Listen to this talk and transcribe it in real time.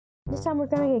This time we're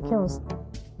gonna get kills.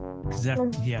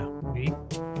 Yeah. Me?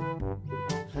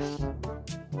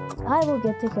 I will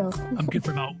get the kills. I'm good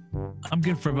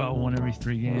for about 1 every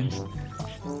 3 games.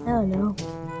 Oh no.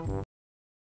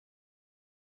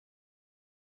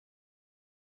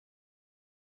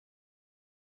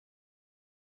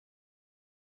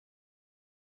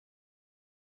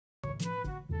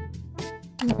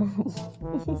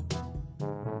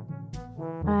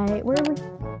 Alright, where are we?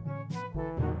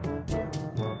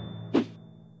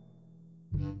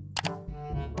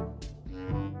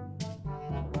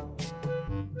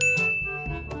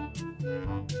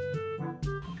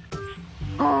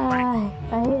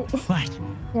 I hit. What?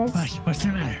 What's the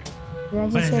matter?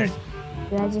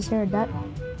 Did I just hear a duck?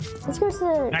 Let's go to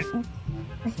the.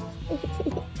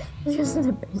 Let's go to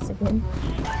the base again.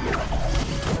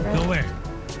 Go where?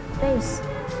 Base.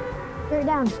 Straight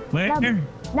down. Where?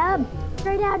 Nub.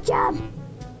 Straight down, jump.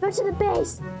 Go to the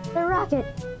base. The rocket.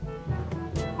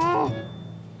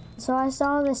 So I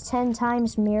saw this 10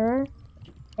 times mirror,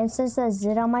 and since that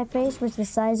zit on my face was the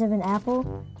size of an apple,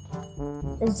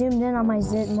 it zoomed in on my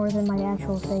zit more than my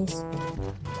actual face.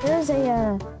 There's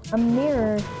a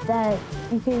mirror that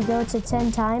you could go to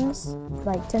 10 times,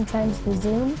 like 10 times the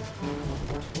zoom,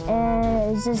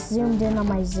 and it just zoomed in on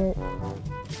my zit.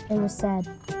 It was sad.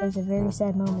 It was a very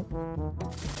sad moment.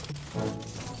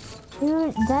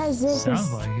 Dude, that zit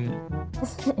Sounds like it.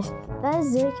 that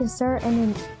zit can start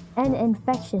an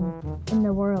infection in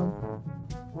the world.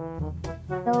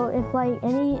 So if like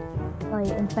any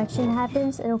infection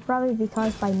happens, it'll probably be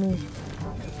caused by me.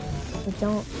 But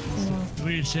don't, you know.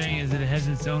 What you're saying is that it has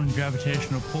its own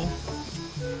gravitational pull?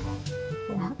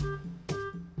 Yeah.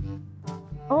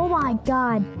 Oh my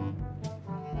god.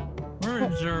 Where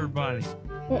is everybody?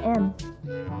 Hit M.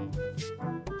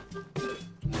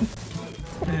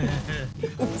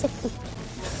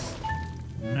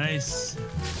 Nice.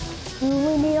 We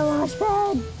need a launch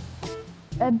pad.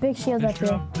 A big shield Let's up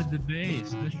here. drop at the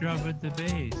base. Let's drop at the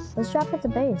base. Let's drop at the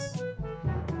base.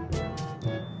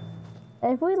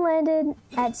 If we landed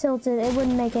at Tilted, it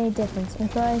wouldn't make any difference,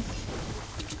 okay?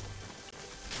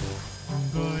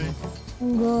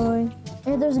 I'm going.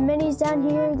 Hey, there's minis down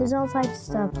here. There's all types of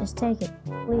stuff. Just take it,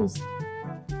 please.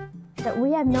 But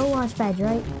we have no launch pads,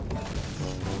 right?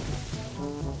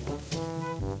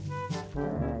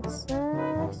 That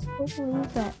sucks. Holy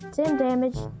crap. 10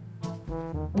 damage.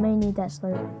 I may need that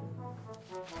slurp.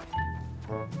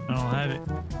 I don't have it.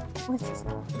 What?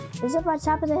 It's up on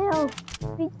top of the hill.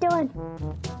 What are you doing?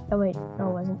 Oh wait, no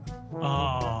it wasn't.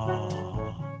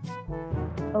 Oh.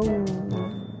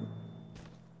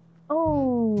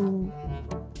 Oh.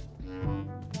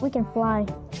 We can fly.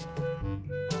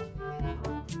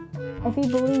 If you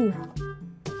believe.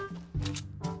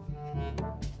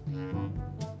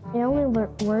 It only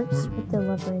works with the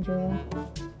Love Ranger though.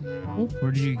 Me?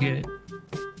 Where do you get?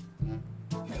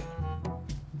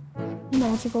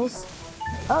 Magicals.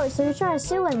 Oh, so you're trying to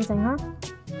steal everything, huh?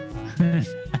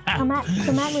 Come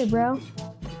at me, bro.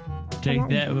 Take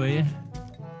that, will you?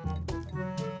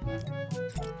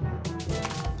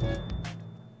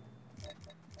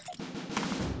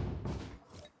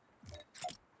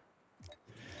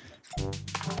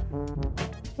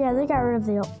 Yeah, they got rid of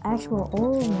the actual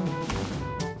old one.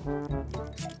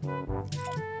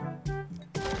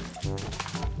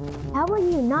 How are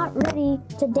you not ready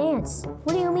to dance?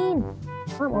 What do you mean?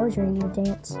 I'm always ready to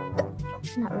dance.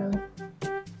 Not really.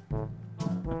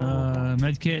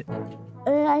 Medkit.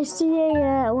 I see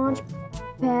a launch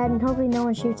pad and hopefully no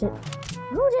one shoots it.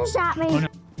 Who just shot me? Oh, no.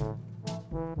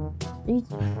 Did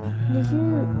you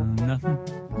Nothing.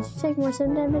 take more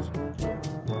sim damage?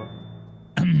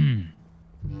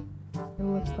 It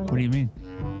looks like What do you mean?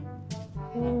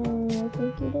 I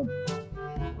think you did.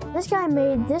 This guy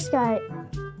made this guy.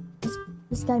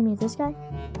 This guy made this guy.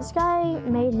 This guy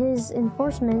made his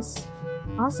enforcements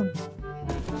awesome.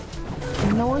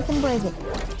 And no one can break it.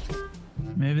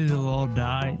 Maybe they'll all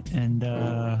die, and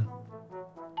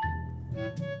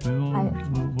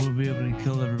we'll be able to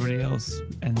kill everybody else,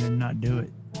 and then not do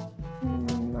it.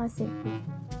 I think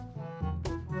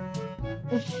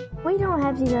if we don't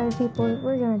have these other people,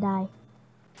 we're gonna die.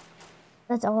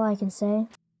 That's all I can say.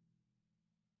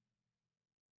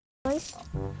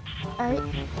 Alright,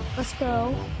 let's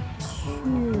go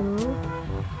to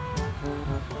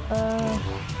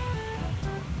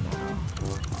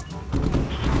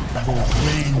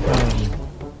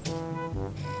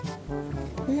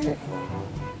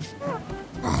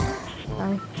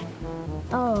Sorry.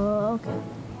 Oh, okay.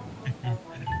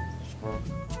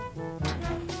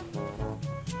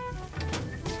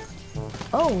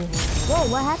 Oh, whoa,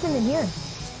 what happened in here?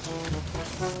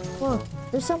 Whoa,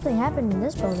 there's something happened in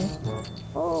this building.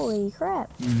 Holy crap.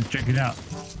 Check it out.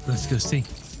 Let's go see.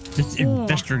 Let's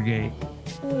investigate.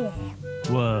 Yeah.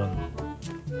 Whoa.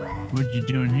 What you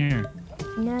doing here?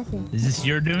 Nothing. Is this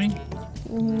your doing?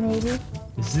 Maybe.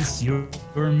 Is this your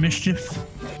mischief?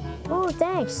 Oh,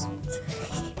 thanks.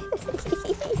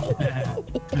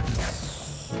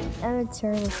 I'm a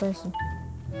terrible person.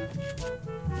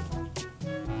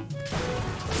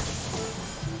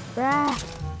 Rah.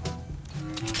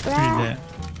 Rah.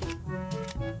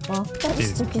 Well, that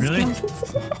just took his really? gun.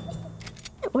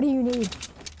 What do you need?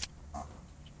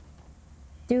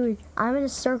 Dude, I'm in a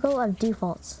circle of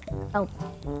defaults. Help.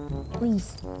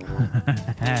 Please.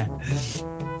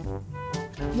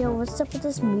 Yo, what's up with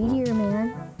this meteor,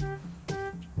 man?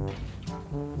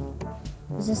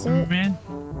 Is this it? Man?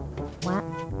 What?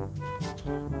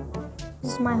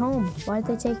 This is my home. Why'd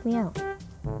they take me out?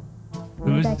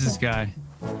 Who is this guy?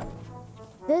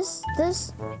 This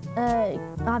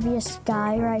obvious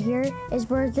guy right here is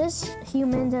where this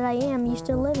human that I am used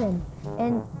to live in.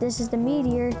 And this is the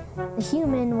meteor. The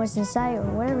human was inside, or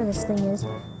whatever this thing is,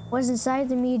 was inside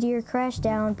the meteor, crashed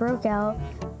down, broke out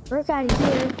of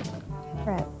here.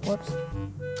 Crap, whoops.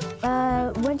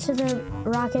 Went to the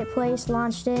rocket place,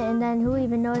 launched it, and then who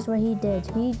even knows what he did?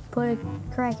 He put a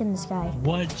crack in the sky.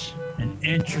 What an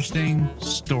interesting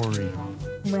story.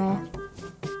 Bruh.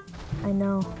 I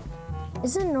know.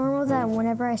 Isn't it normal that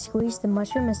whenever I squeeze the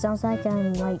mushroom, it sounds like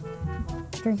I'm like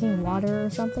drinking water or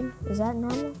something? Is that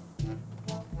normal?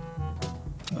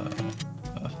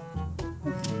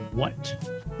 What?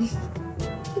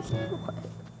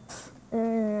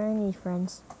 I need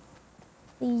friends.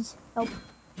 Please help.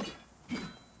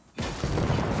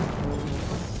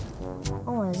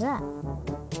 Oh, what is that?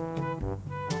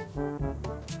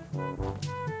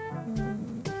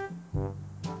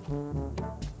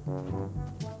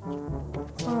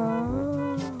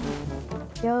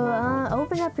 Yo,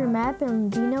 open up your map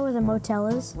and do you know where the motel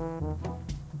is?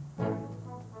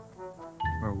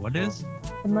 Or what is?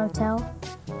 The motel?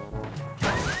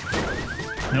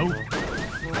 Nope.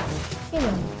 Get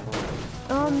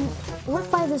in.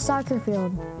 Look by the soccer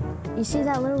field. You see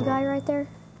that little guy right there?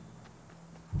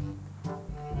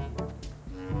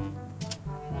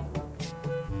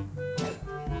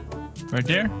 Right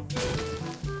there?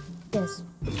 Yes.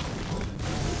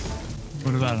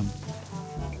 What about him?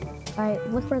 Alright,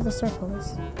 look where the circle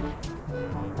is.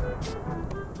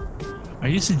 Are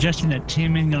you suggesting that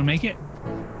Tim ain't gonna make it?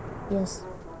 Yes.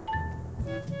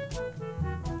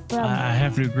 I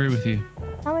have to agree with you.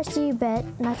 How much do you bet?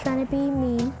 Not trying to be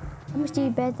mean. How much do you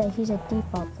bet that he's a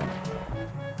default though?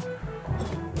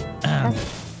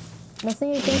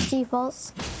 Nothing against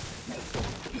defaults.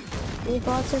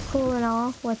 Defaults are cool and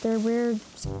all, with their weird,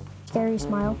 scary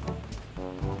smile.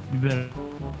 You better.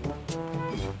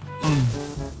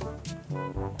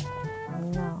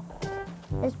 No.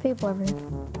 There's people over here.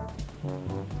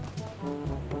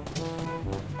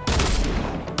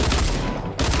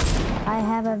 I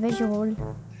have a visual.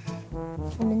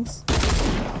 Humans.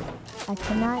 I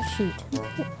cannot shoot.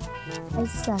 I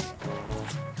suck.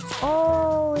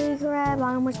 Holy crap,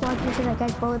 I almost walked into that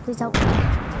guy's bullet. Please help.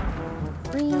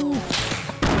 Breathe.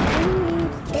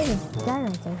 Breathe. There's a guy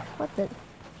right there. What the?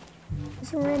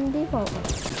 It's a random default.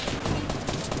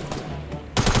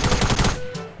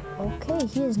 Okay,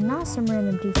 he is not some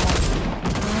random default.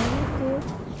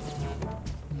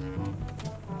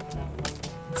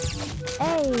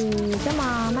 Alright, hey, come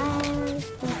on, man.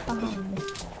 Get behind me.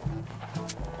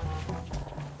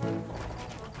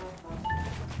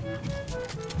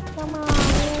 Come on,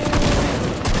 man.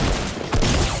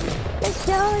 Let's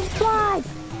go, let's fly.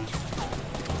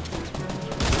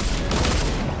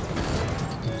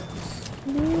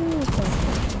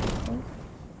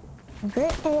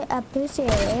 Great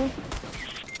appreciate.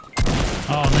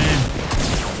 Oh man.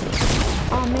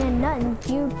 Oh man, nothing.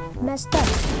 You messed up.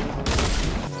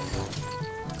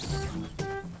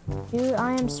 Dude,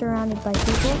 I am surrounded by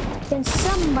people. Can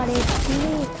somebody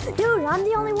please? Dude, I'm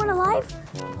the only one alive?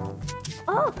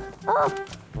 Oh, oh.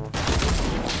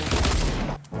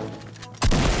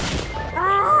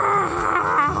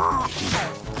 Ah!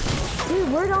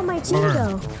 Dude, where'd all my team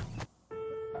go?